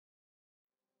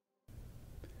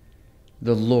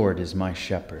The Lord is my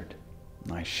shepherd,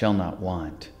 I shall not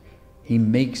want. He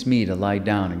makes me to lie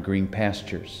down in green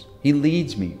pastures. He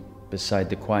leads me beside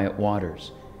the quiet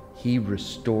waters. He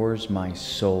restores my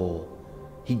soul.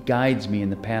 He guides me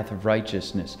in the path of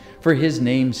righteousness for his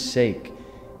name's sake.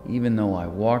 Even though I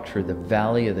walk through the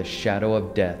valley of the shadow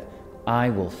of death, I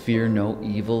will fear no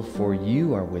evil, for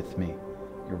you are with me.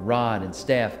 Your rod and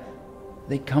staff,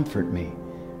 they comfort me.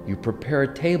 You prepare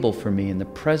a table for me in the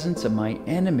presence of my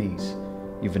enemies.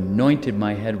 You've anointed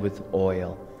my head with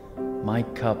oil. My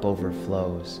cup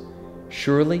overflows.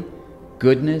 Surely,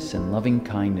 goodness and loving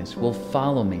kindness will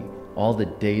follow me all the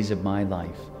days of my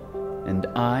life, and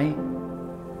I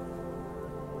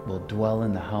will dwell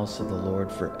in the house of the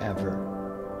Lord forever.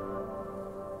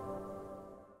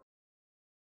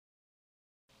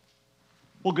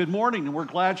 Well, good morning, and we're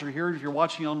glad you're here. If you're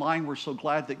watching online, we're so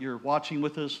glad that you're watching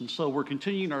with us. And so we're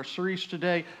continuing our series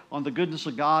today on the goodness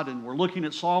of God, and we're looking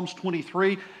at Psalms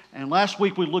 23. And last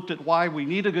week we looked at why we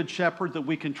need a good shepherd that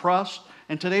we can trust.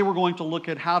 And today we're going to look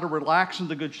at how to relax in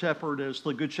the good shepherd as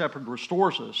the good shepherd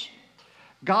restores us.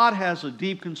 God has a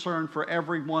deep concern for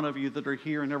every one of you that are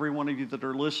here and every one of you that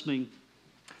are listening.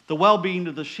 The well-being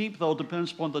of the sheep, though,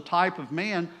 depends upon the type of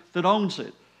man that owns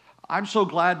it. I'm so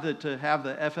glad that to have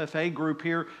the FFA group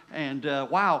here, and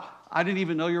wow, I didn't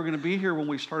even know you were going to be here when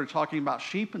we started talking about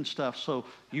sheep and stuff, so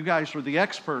you guys are the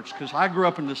experts, because I grew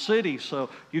up in the city, so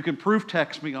you can proof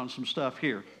text me on some stuff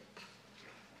here.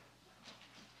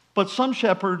 But some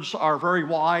shepherds are very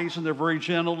wise, and they're very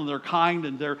gentle, and they're kind,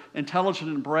 and they're intelligent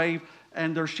and brave,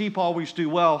 and their sheep always do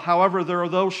well. However, there are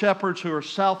those shepherds who are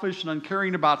selfish and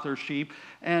uncaring about their sheep,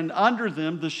 and under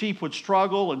them, the sheep would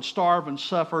struggle and starve and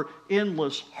suffer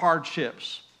endless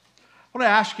hardships. I want to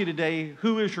ask you today,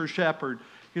 who is your shepherd?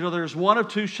 You know, there's one of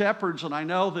two shepherds, and I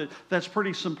know that that's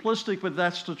pretty simplistic, but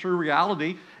that's the true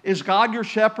reality. Is God your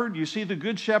shepherd? You see, the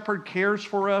good shepherd cares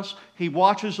for us. He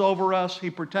watches over us.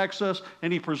 He protects us,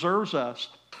 and he preserves us.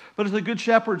 But if the good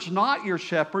shepherd's not your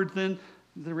shepherd, then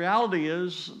the reality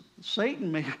is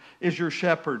Satan is your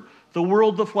shepherd. The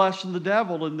world, the flesh, and the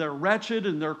devil, and they're wretched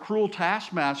and they're cruel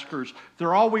taskmasters.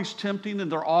 They're always tempting and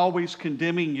they're always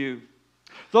condemning you.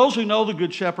 Those who know the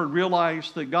good shepherd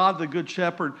realize that God, the good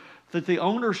shepherd, that the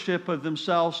ownership of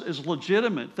themselves is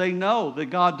legitimate. They know that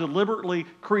God deliberately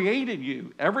created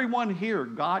you. Everyone here,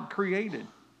 God created.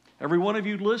 Every one of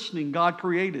you listening, God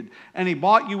created. And he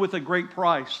bought you with a great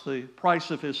price, the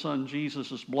price of his son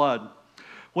Jesus' blood.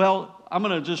 Well, I'm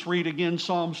going to just read again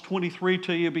Psalms 23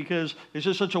 to you because it's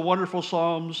just such a wonderful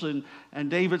Psalms. And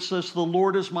David says, "The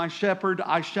Lord is my shepherd,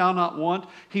 I shall not want.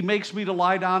 He makes me to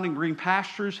lie down in green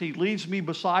pastures. He leads me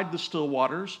beside the still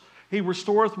waters. He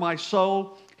restoreth my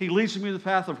soul. He leads me in the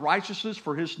path of righteousness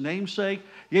for his name's sake.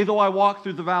 Yea, though I walk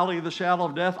through the valley of the shadow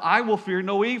of death, I will fear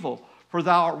no evil, for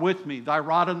thou art with me. Thy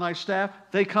rod and thy staff,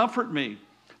 they comfort me.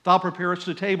 Thou preparest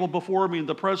a table before me in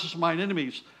the presence of mine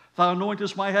enemies. Thou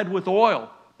anointest my head with oil.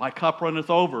 My cup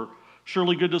runneth over.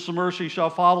 Surely goodness and mercy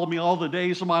shall follow me all the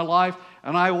days of my life,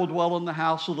 and I will dwell in the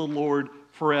house of the Lord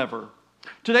forever."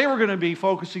 Today we're going to be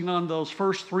focusing on those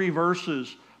first three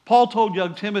verses. Paul told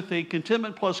young Timothy,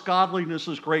 contentment plus godliness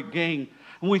is great gain.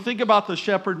 When we think about the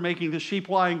shepherd making the sheep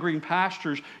lie in green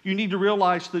pastures, you need to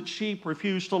realize that sheep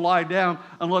refuse to lie down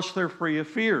unless they're free of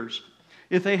fears.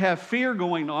 If they have fear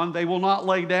going on, they will not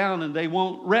lay down and they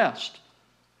won't rest.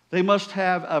 They must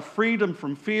have a freedom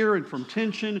from fear and from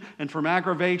tension and from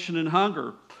aggravation and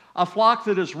hunger. A flock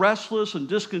that is restless and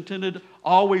discontented,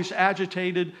 always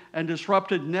agitated and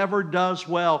disrupted, never does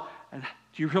well. And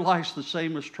do you realize the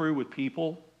same is true with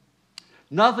people?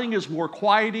 Nothing is more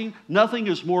quieting, nothing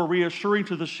is more reassuring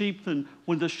to the sheep than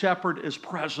when the shepherd is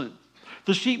present.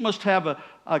 The sheep must have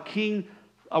a keen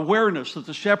awareness that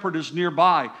the shepherd is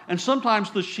nearby. And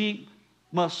sometimes the sheep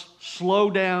must slow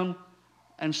down,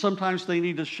 and sometimes they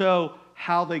need to show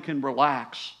how they can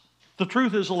relax. The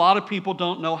truth is, a lot of people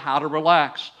don't know how to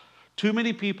relax. Too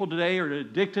many people today are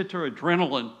addicted to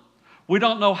adrenaline. We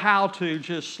don't know how to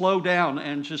just slow down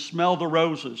and just smell the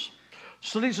roses.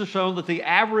 Studies have shown that the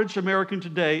average American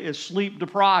today is sleep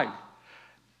deprived.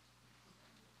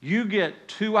 You get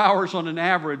 2 hours on an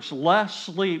average less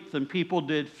sleep than people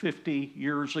did 50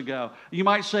 years ago. You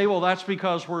might say, well, that's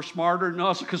because we're smarter. No,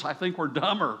 it's because I think we're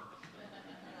dumber.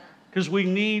 Because we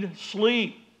need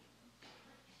sleep.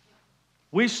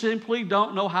 We simply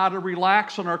don't know how to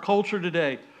relax in our culture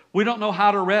today. We don't know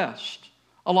how to rest.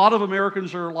 A lot of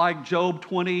Americans are like Job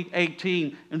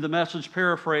 20:18 in the Message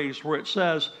paraphrase, where it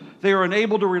says, they are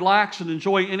unable to relax and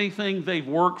enjoy anything they've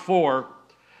worked for.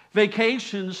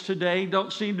 Vacations today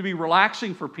don't seem to be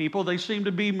relaxing for people. They seem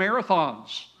to be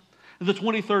marathons. In the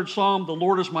 23rd Psalm, the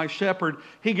Lord is my shepherd,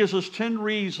 he gives us 10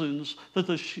 reasons that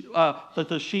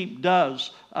the sheep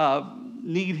does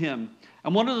need him.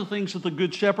 And one of the things that the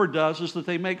good shepherd does is that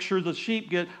they make sure the sheep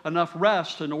get enough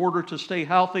rest in order to stay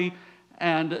healthy.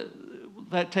 And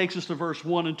that takes us to verse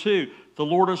 1 and 2. The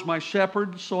Lord is my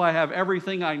shepherd, so I have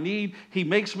everything I need. He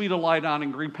makes me to lie down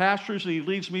in green pastures, and he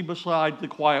leads me beside the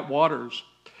quiet waters.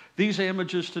 These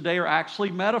images today are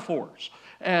actually metaphors,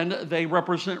 and they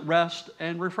represent rest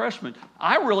and refreshment.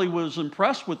 I really was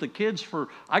impressed with the kids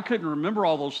I couldn't remember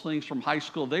all those things from high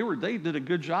school. They did a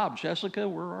good job. Jessica,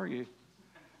 where are you?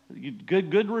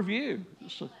 Good review.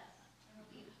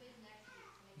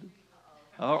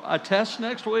 A test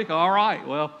next week? All right.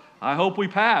 Well, I hope we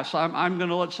pass. I'm going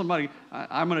to let somebody,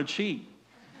 I'm going to cheat.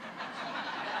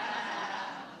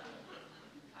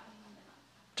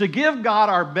 To give God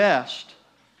our best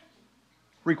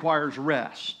requires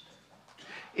rest.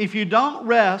 If you don't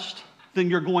rest, then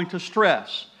you're going to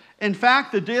stress. In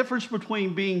fact, the difference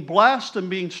between being blessed and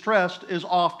being stressed is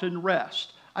often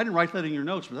rest. I didn't write that in your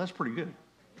notes, but that's pretty good.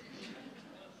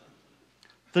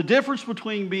 The difference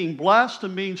between being blessed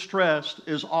and being stressed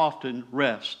is often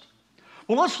rest.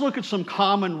 Well, let's look at some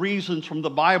common reasons from the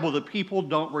Bible that people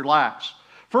don't relax.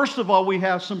 First of all, we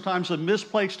have sometimes a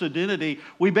misplaced identity.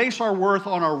 We base our worth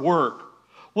on our work.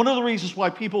 One of the reasons why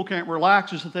people can't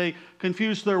relax is that they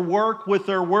confuse their work with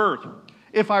their worth.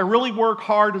 If I really work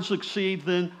hard and succeed,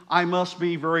 then I must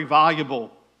be very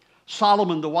valuable.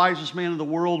 Solomon, the wisest man in the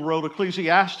world, wrote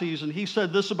Ecclesiastes, and he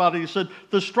said this about it. He said,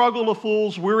 the struggle of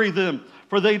fools weary them,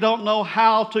 for they don't know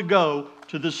how to go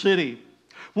to the city.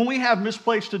 When we have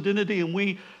misplaced identity and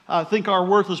we think our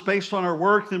worth is based on our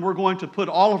work, then we're going to put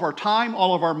all of our time,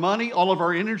 all of our money, all of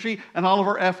our energy, and all of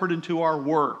our effort into our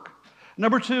work.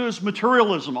 Number 2 is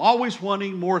materialism, always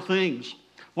wanting more things.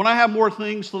 When I have more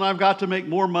things, then I've got to make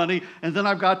more money, and then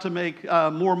I've got to make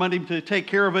more money to take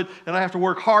care of it, and I have to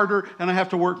work harder, and I have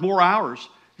to work more hours.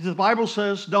 The Bible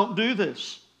says, don't do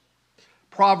this.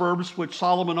 Proverbs, which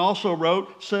Solomon also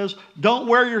wrote, says, don't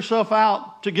wear yourself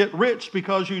out to get rich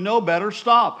because you know better.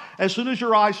 Stop. As soon as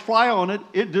your eyes fly on it,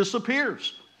 it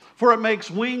disappears. For it makes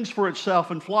wings for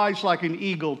itself and flies like an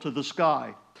eagle to the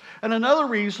sky. And another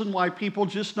reason why people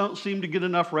just don't seem to get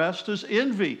enough rest is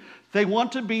envy. They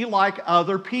want to be like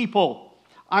other people.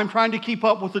 I'm trying to keep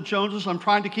up with the Joneses. I'm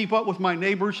trying to keep up with my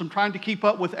neighbors. I'm trying to keep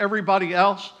up with everybody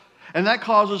else. And that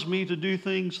causes me to do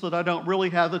things that I don't really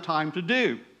have the time to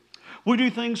do. We do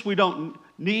things we don't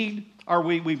need, or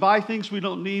we buy things we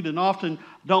don't need, and often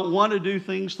don't want to do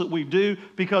things that we do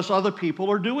because other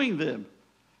people are doing them.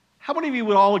 How many of you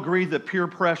would all agree that peer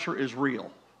pressure is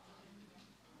real?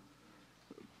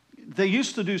 They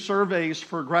used to do surveys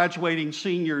for graduating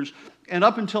seniors, and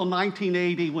up until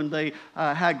 1980, when they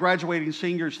had graduating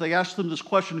seniors, they asked them this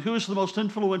question, who is the most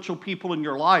influential people in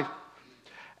your life?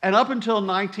 And up until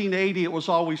 1980, it was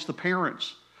always the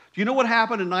parents. Do you know what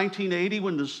happened in 1980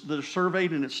 when they're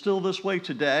surveyed, and it's still this way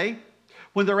today?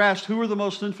 When they're asked, who are the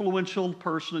most influential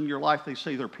person in your life, they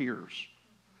say their peers.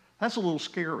 That's a little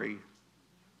scary.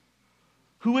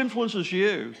 Who influences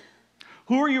you?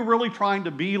 Who are you really trying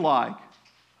to be like?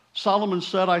 Solomon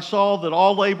said, I saw that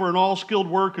all labor and all skilled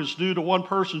work is due to one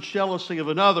person's jealousy of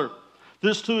another.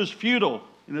 This too is futile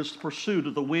in its pursuit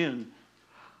of the wind.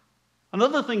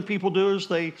 Another thing people do is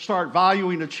they start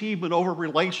valuing achievement over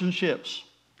relationships.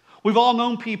 We've all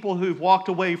known people who've walked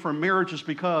away from marriages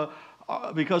because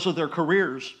of their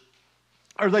careers,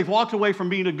 or they've walked away from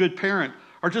being a good parent,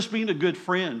 or just being a good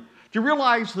friend. Do you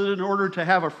realize that in order to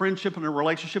have a friendship and a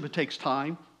relationship, it takes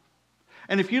time?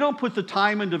 And if you don't put the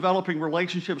time in developing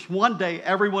relationships, one day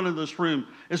everyone in this room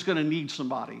is going to need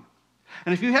somebody.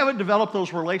 And if you haven't developed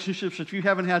those relationships, if you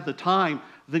haven't had the time,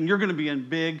 then you're going to be in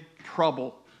big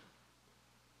trouble.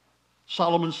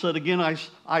 Solomon said, again,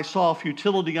 I saw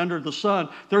futility under the sun.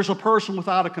 There's a person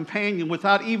without a companion,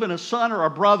 without even a son or a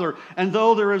brother. And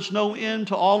though there is no end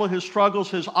to all of his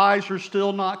struggles, his eyes are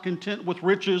still not content with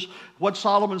riches. What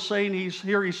Solomon's saying, he's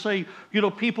saying,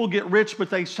 people get rich, but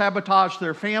they sabotage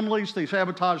their families, they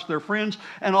sabotage their friends,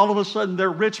 and all of a sudden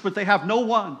they're rich, but they have no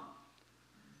one.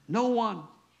 No one.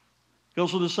 He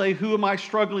goes on to say, who am I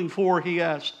struggling for, he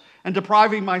asked, and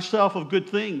depriving myself of good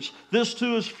things. This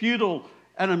too is futile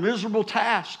and a miserable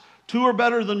task. Two are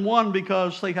better than one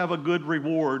because they have a good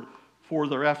reward for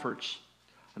their efforts.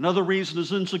 Another reason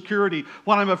is insecurity.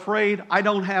 When I'm afraid I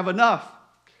don't have enough.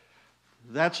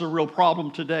 That's a real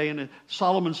problem today. And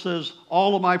Solomon says,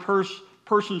 all of my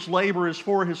person's labor is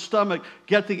for his stomach,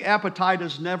 yet the appetite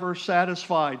is never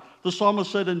satisfied. The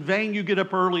psalmist said, in vain you get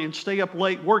up early and stay up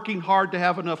late, working hard to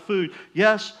have enough food.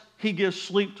 Yes, he gives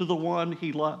sleep to the one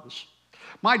he loves.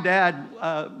 My dad,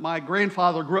 my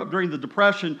grandfather grew up during the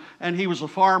Depression, and he was a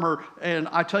farmer. And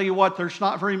I tell you what, there's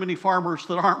not very many farmers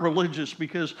that aren't religious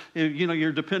because, you know,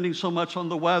 you're depending so much on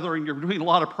the weather, and you're doing a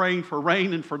lot of praying for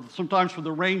rain and sometimes for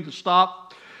the rain to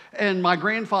stop. And my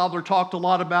grandfather talked a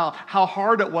lot about how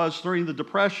hard it was during the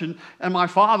Depression, and my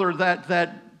father, that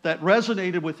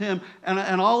resonated with him.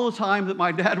 And all the time that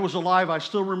my dad was alive, I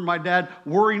still remember my dad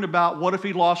worrying about what if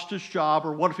he lost his job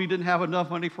or what if he didn't have enough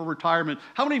money for retirement.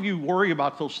 How many of you worry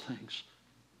about those things?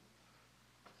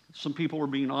 Some people are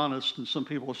being honest, and some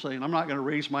people are saying, I'm not going to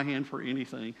raise my hand for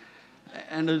anything.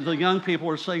 And the young people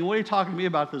are saying, what are you talking to me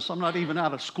about this? I'm not even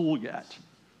out of school yet.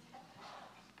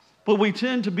 But we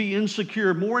tend to be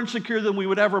insecure, more insecure than we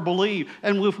would ever believe.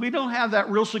 And if we don't have that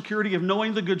real security of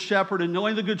knowing the Good Shepherd and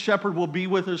knowing the Good Shepherd will be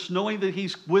with us, knowing that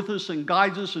He's with us and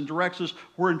guides us and directs us,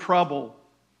 we're in trouble.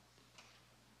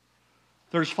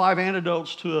 There's 5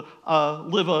 antidotes to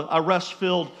live a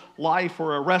rest-filled life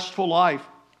or a restful life.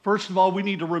 First of all, we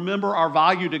need to remember our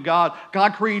value to God.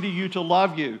 God created you to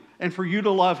love you and for you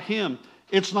to love Him.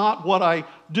 It's not what I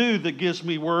do that gives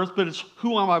me worth, but it's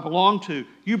who I belong to.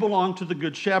 You belong to the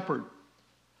Good Shepherd.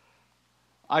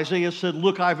 Isaiah said,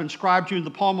 look, I've inscribed you in the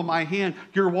palm of my hand.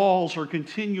 Your walls are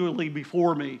continually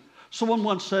before me. Someone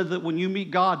once said that when you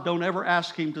meet God, don't ever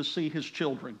ask Him to see His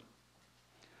children.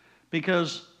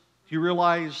 Because you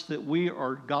realize that we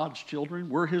are God's children.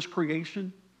 We're His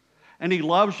creation. And He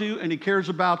loves you and He cares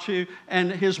about you. And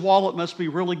His wallet must be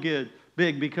really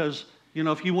big because, you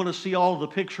know, if you want to see all of the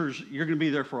pictures, you're going to be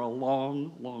there for a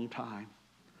long, long time.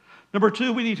 Number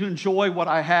 2, we need to enjoy what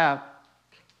I have.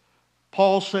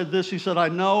 Paul said this. He said, I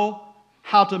know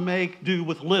how to make do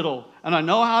with little, and I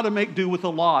know how to make do with a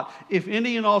lot. If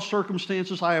any in all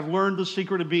circumstances I have learned the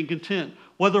secret of being content,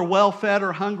 whether well-fed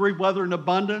or hungry, whether in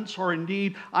abundance or in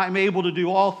need, I am able to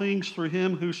do all things through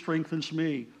Him who strengthens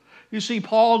me. You see,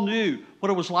 Paul knew what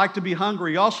it was like to be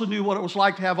hungry. He also knew what it was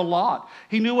like to have a lot.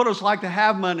 He knew what it was like to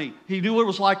have money. He knew what it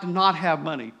was like to not have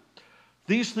money.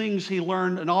 These things he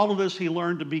learned, and all of this he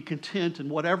learned to be content in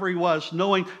whatever he was,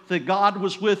 knowing that God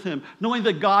was with him, knowing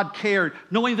that God cared,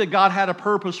 knowing that God had a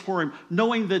purpose for him,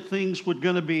 knowing that things were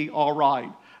going to be all right.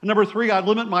 And number 3, I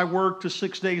limit my work to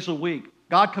 6 days a week.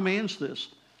 God commands this.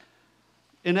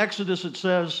 In Exodus it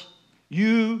says,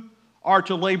 you are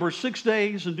to labor 6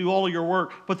 days and do all of your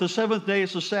work, but the 7th day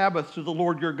is the Sabbath to the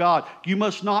Lord your God. You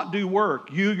must not do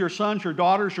work. You, your sons, your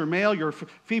daughters, your male, your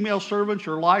female servants,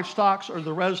 your livestock, or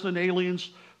the resident aliens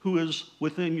who is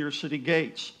within your city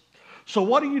gates. So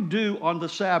what do you do on the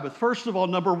Sabbath? First of all,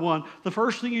 number 1, the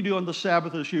first thing you do on the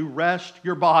Sabbath is you rest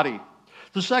your body.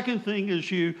 The second thing that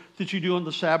you do on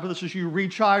the Sabbath is you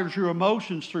recharge your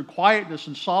emotions through quietness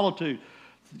and solitude.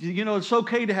 You know, it's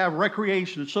okay to have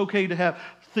recreation. It's okay to have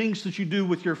things that you do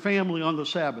with your family on the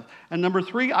Sabbath. And number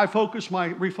 3, I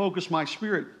refocus my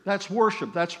spirit. That's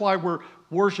worship. That's why we're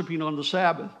worshiping on the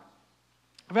Sabbath.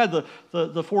 I've had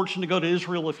the fortune to go to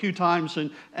Israel a few times,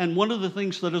 and one of the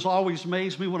things that has always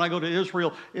amazed me when I go to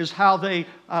Israel is how they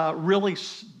really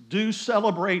do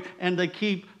celebrate and they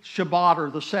keep Shabbat, or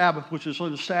the Sabbath, which is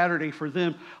on Saturday for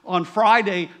them. On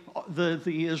Friday, the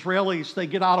Israelis, they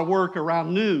get out of work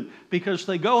around noon because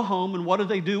they go home, and what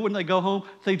do when they go home?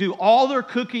 They do all their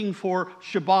cooking for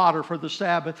Shabbat, or for the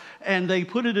Sabbath, and they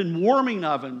put it in warming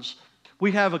ovens.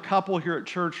 We have a couple here at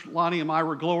church, Lonnie and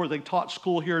Myra Glower. They taught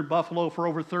school here in Buffalo for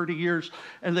over 30 years,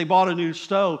 and they bought a new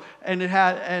stove, and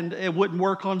it wouldn't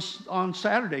work on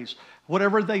Saturdays.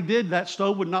 Whatever they did, that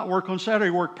stove would not work on Saturday.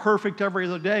 It worked perfect every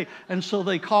other day. And so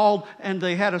they called, and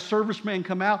they had a serviceman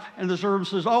come out, and the service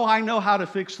says, oh, I know how to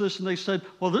fix this. And they said,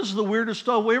 well, this is the weirdest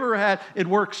stove we ever had. It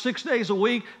works 6 days a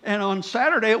week, and on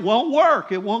Saturday it won't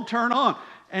work. It won't turn on.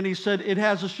 And he said, it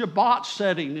has a Shabbat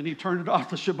setting, and he turned it off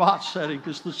the Shabbat setting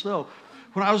because the stove.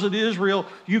 When I was in Israel,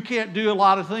 you can't do a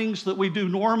lot of things that we do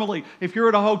normally. If you're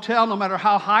at a hotel, no matter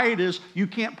how high it is, you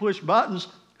can't push buttons.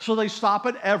 So they stop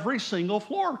at every single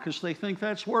floor because they think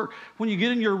that's work. When you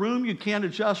get in your room, you can't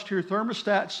adjust your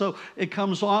thermostat, so it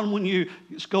comes on when you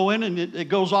go in and it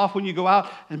goes off when you go out.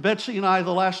 And Betsy and I,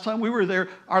 the last time we were there,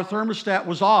 our thermostat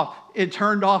was off. It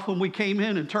turned off when we came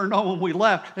in and turned on when we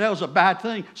left. And that was a bad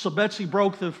thing. So Betsy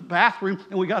broke the bathroom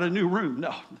and we got a new room.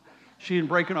 No, she didn't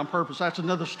break it on purpose. That's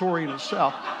another story in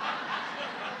itself.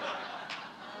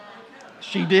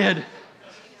 She did.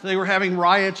 They were having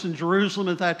riots in Jerusalem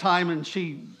at that time, and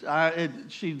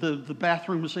the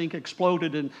bathroom sink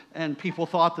exploded, and people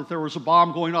thought that there was a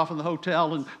bomb going off in the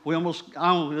hotel, and it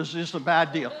was just a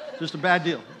bad deal. Just a bad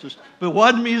deal. But it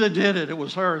wasn't me that did it. It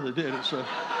was her that did it.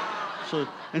 So,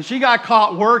 and she got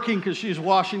caught working because she's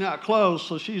washing out clothes,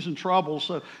 so she's in trouble.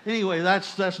 So anyway,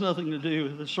 that's nothing to do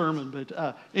with the sermon.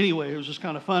 But anyway, it was just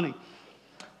kind of funny.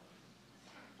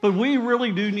 But we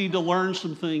really do need to learn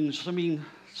some things. I mean,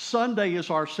 Sunday is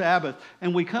our Sabbath,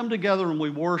 and we come together and we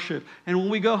worship. And when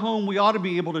we go home, we ought to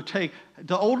be able to take,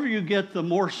 the older you get, the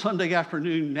more Sunday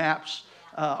afternoon naps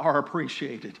are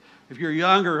appreciated. If you're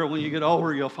younger, when you get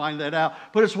older, you'll find that out.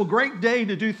 But it's a great day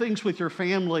to do things with your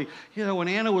family. You know, when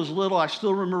Anna was little, I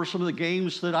still remember some of the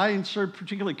games that I didn't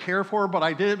particularly care for, but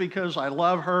I did it because I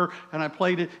love her and I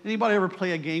played it. Anybody ever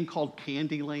play a game called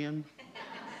Candyland?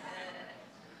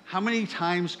 How many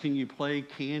times can you play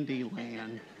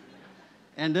Candyland?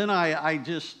 And then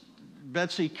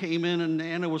Betsy came in and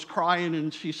Anna was crying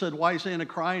and she said, "Why is Anna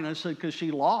crying?" I said, "Because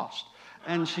she lost."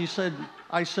 And she said,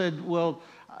 well,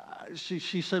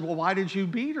 "Why did you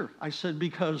beat her?" I said,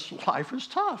 "Because life is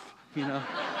tough, you know."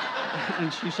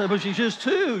 And she said, "But she's just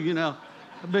 2, you know."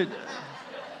 But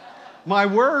my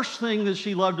worst thing that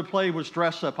she loved to play was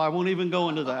dress up. I won't even go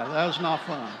into that. That was not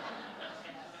fun.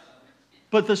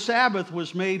 But the Sabbath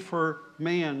was made for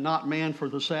man, not man for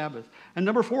the Sabbath. And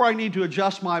number 4, I need to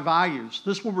adjust my values.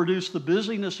 This will reduce the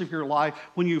busyness of your life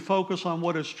when you focus on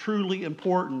what is truly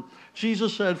important.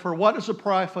 Jesus said, "For what is a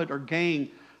profit or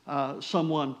gain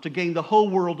someone to gain the whole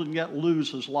world and yet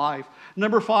lose his life?"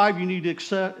 Number 5, you need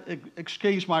to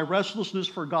exchange my restlessness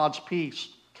for God's peace.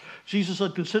 Jesus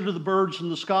said, "Consider the birds in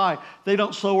the sky. They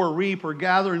don't sow or reap or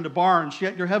gather into barns,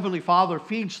 yet your heavenly Father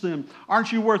feeds them.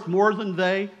 Aren't you worth more than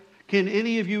they? Can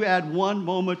any of you add 1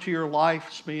 moment to your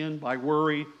lifespan by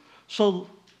worry?" So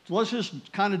let's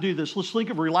just kind of do this. Let's think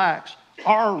of relax.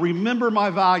 R, remember my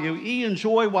value. E,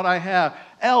 enjoy what I have.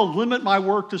 L, limit my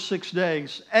work to 6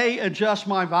 days. A, adjust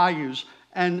my values.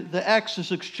 And the X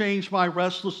is exchange my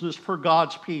restlessness for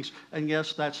God's peace. And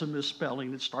yes, that's a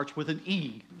misspelling. It starts with an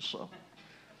E.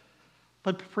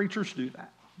 But preachers do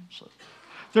that.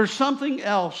 There's something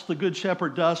else the Good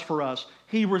Shepherd does for us.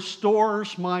 He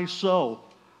restores my soul.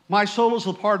 My soul is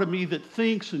the part of me that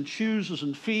thinks and chooses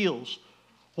and feels.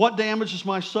 What damages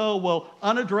my soul? Well,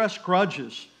 unaddressed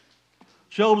grudges.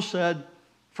 Job said,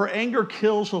 "For anger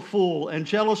kills a fool, and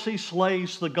jealousy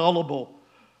slays the gullible."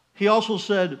 He also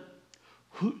said,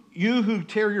 "You who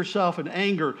tear yourself in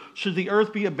anger, should the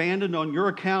earth be abandoned on your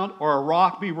account, or a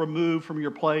rock be removed from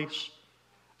your place?"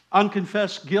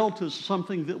 Unconfessed guilt is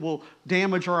something that will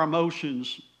damage our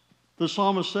emotions. The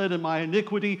psalmist said, "In my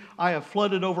iniquity I have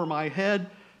flooded over my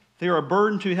head. They are a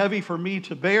burden too heavy for me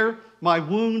to bear. My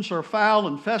wounds are foul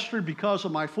and festered because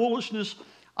of my foolishness.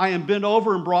 I am bent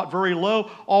over and brought very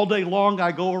low. All day long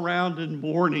I go around in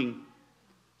mourning."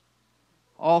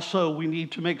 Also, we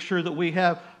need to make sure that we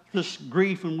have this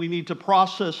grief and we need to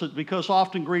process it, because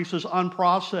often grief is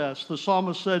unprocessed. The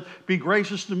psalmist said, "Be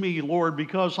gracious to me, Lord,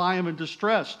 because I am in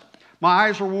distress. My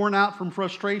eyes are worn out from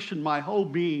frustration, my whole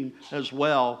being as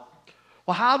well."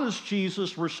 Well, how does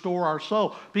Jesus restore our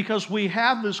soul? Because we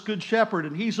have this Good Shepherd,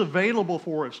 and he's available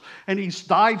for us, and he's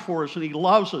died for us, and he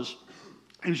loves us.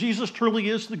 And Jesus truly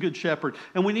is the Good Shepherd,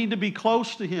 and we need to be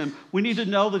close to him. We need to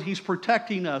know that he's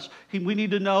protecting us. We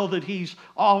need to know that he's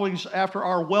always after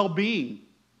our well-being.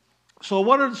 So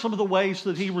what are some of the ways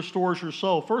that he restores your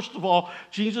soul? First of all,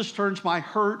 Jesus turns my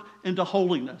hurt into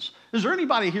holiness. Is there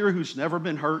anybody here who's never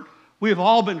been hurt? We have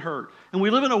all been hurt. And we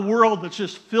live in a world that's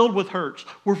just filled with hurts.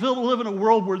 We live in a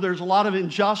world where there's a lot of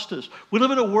injustice. We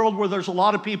live in a world where there's a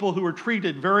lot of people who are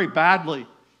treated very badly.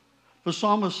 The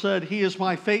psalmist said, "He is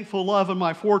my faithful love and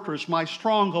my fortress, my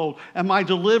stronghold and my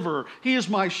deliverer. He is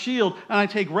my shield, and I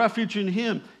take refuge in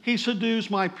him. He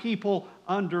subdues my people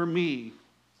under me."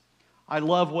 I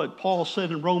love what Paul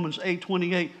said in Romans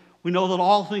 8:28. We know that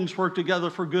all things work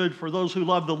together for good for those who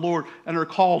love the Lord and are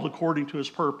called according to his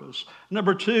purpose.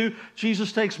 Number 2,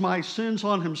 Jesus takes my sins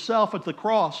on himself at the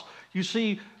cross. You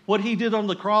see, what he did on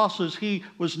the cross is he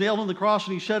was nailed on the cross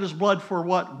and he shed his blood for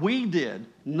what we did,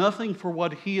 nothing for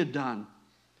what he had done.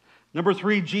 Number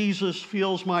 3, Jesus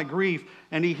feels my grief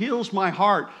and he heals my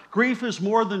heart. Grief is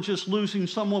more than just losing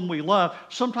someone we love.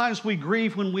 Sometimes we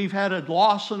grieve when we've had a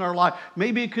loss in our life.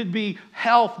 Maybe it could be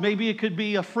health. Maybe it could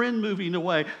be a friend moving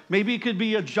away. Maybe it could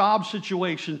be a job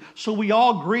situation. So we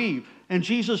all grieve. And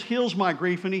Jesus heals my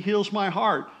grief and he heals my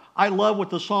heart. I love what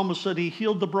the psalmist said. He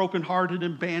healed the brokenhearted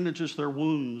and bandages their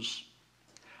wounds.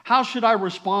 How should I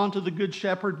respond to the Good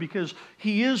Shepherd? Because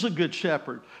he is a good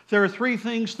shepherd. There are 3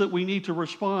 things that we need to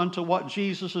respond to what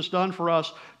Jesus has done for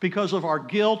us because of our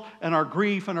guilt and our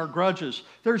grief and our grudges.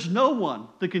 There's no one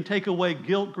that can take away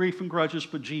guilt, grief, and grudges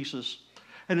but Jesus.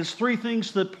 And it's 3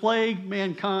 things that plague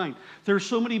mankind. There's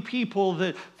so many people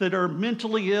that are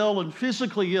mentally ill and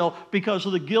physically ill because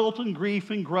of the guilt and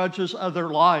grief and grudges of their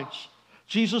lives.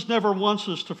 Jesus never wants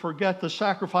us to forget the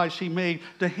sacrifice he made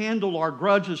to handle our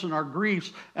grudges and our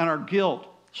griefs and our guilt.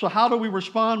 So how do we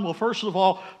respond? Well, first of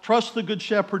all, trust the Good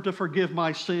Shepherd to forgive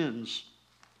my sins.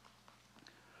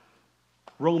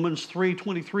 Romans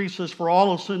 3:23 says, "For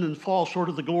all have sinned and fall short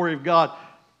of the glory of God.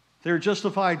 They're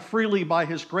justified freely by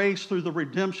His grace through the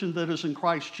redemption that is in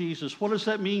Christ Jesus." What does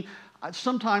that mean?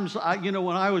 Sometimes, when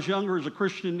I was younger as a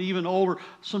Christian and even older,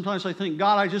 sometimes I think,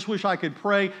 God, I just wish I could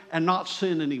pray and not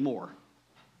sin anymore.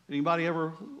 Anybody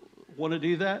ever want to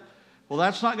do that? Well,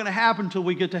 that's not going to happen until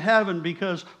we get to heaven,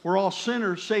 because we're all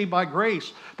sinners saved by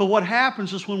grace. But what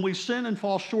happens is when we sin and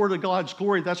fall short of God's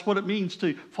glory, that's what it means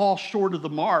to fall short of the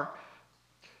mark.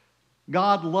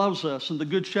 God loves us, and the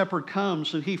Good Shepherd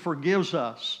comes and He forgives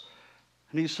us.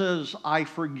 And He says, I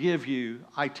forgive you.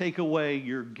 I take away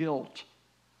your guilt.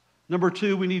 Number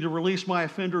 2, we need to release my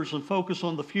offenders and focus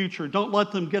on the future. Don't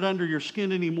let them get under your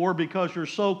skin anymore, because your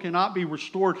soul cannot be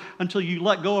restored until you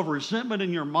let go of resentment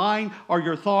in your mind or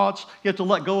your thoughts. You have to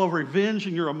let go of revenge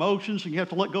in your emotions, and you have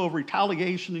to let go of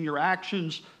retaliation in your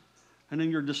actions and in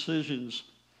your decisions.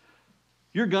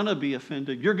 You're going to be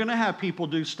offended. You're going to have people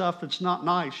do stuff that's not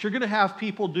nice. You're going to have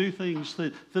people do things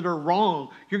that are wrong.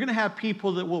 You're going to have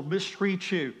people that will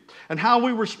mistreat you. And how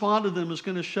we respond to them is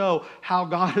going to show how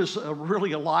God is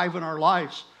really alive in our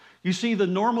lives. You see, the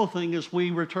normal thing is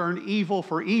we return evil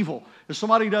for evil. If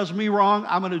somebody does me wrong,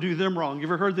 I'm going to do them wrong. You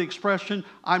ever heard the expression,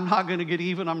 I'm not going to get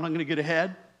even, I'm not going to get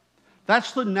ahead?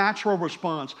 That's the natural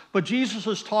response. But Jesus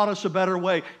has taught us a better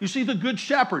way. You see, the Good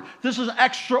Shepherd, this is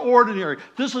extraordinary.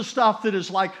 This is stuff that is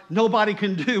like nobody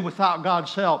can do without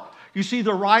God's help. You see,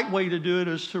 the right way to do it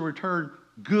is to return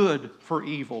good for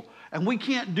evil. And we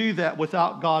can't do that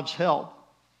without God's help.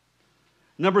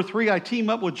 Number 3, I team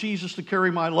up with Jesus to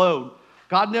carry my load.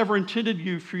 God never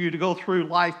intended for you to go through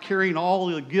life carrying all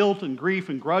the guilt and grief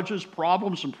and grudges,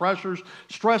 problems and pressures,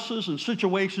 stresses and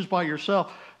situations by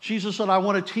yourself. Jesus said, I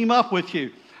want to team up with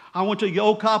you. I want to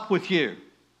yoke up with you.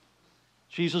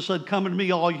 Jesus said, come unto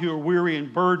me, all you are weary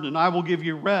and burdened, and I will give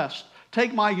you rest.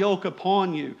 Take my yoke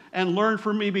upon you and learn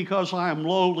from me, because I am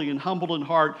lowly and humble in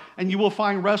heart, and you will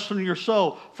find rest in your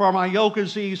soul. For my yoke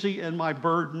is easy and my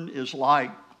burden is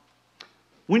light.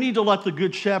 We need to let the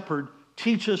Good Shepherd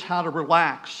teach us how to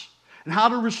relax and how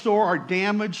to restore our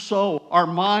damaged soul, our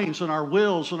minds and our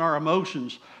wills and our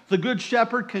emotions. The Good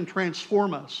Shepherd can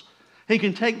transform us. He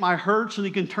can take my hurts and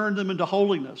He can turn them into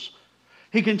holiness.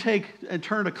 He can take and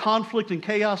turn a conflict and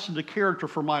chaos into character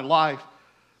for my life.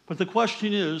 But the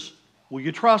question is, will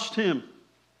you trust Him?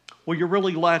 Will you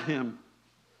really let Him?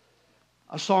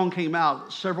 A song came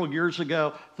out several years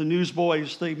ago. The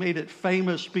Newsboys, they made it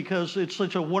famous because it's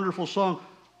such a wonderful song.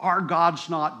 Our God's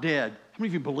Not Dead. How many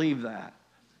of you believe that?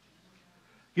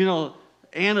 You know,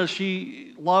 Anna,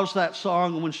 she loves that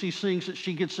song, and when she sings it,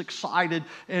 she gets excited,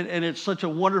 and it's such a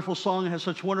wonderful song. It has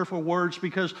such wonderful words,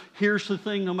 because here's the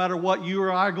thing, no matter what you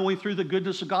or I are going through, the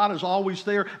goodness of God is always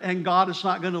there, and God is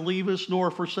not going to leave us nor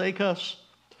forsake us.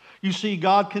 You see,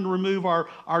 God can remove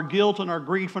our guilt and our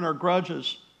grief and our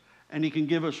grudges, and He can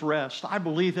give us rest. I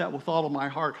believe that with all of my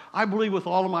heart. I believe with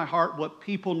all of my heart what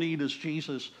people need is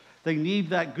Jesus. They need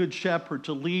that Good Shepherd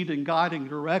to lead and guide and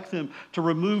direct them, to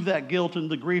remove that guilt and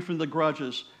the grief and the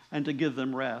grudges, and to give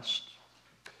them rest.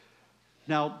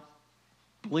 Now,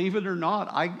 believe it or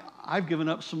not, I've given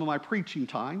up some of my preaching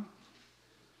time,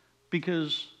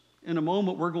 because in a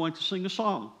moment we're going to sing a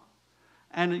song.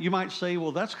 And you might say,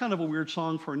 well, that's kind of a weird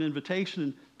song for an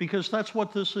invitation, because that's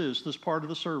what this is, this part of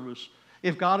the service.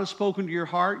 If God has spoken to your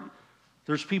heart,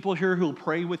 there's people here who will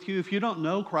pray with you. If you don't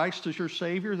know Christ as your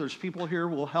Savior, there's people here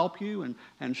who will help you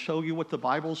and show you what the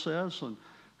Bible says,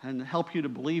 and help you to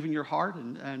believe in your heart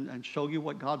and show you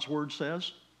what God's Word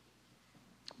says.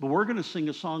 But we're going to sing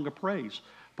a song of praise,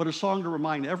 but a song to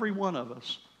remind every one of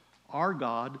us, our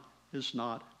God is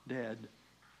not dead.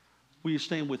 Will you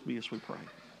stand with me as we pray?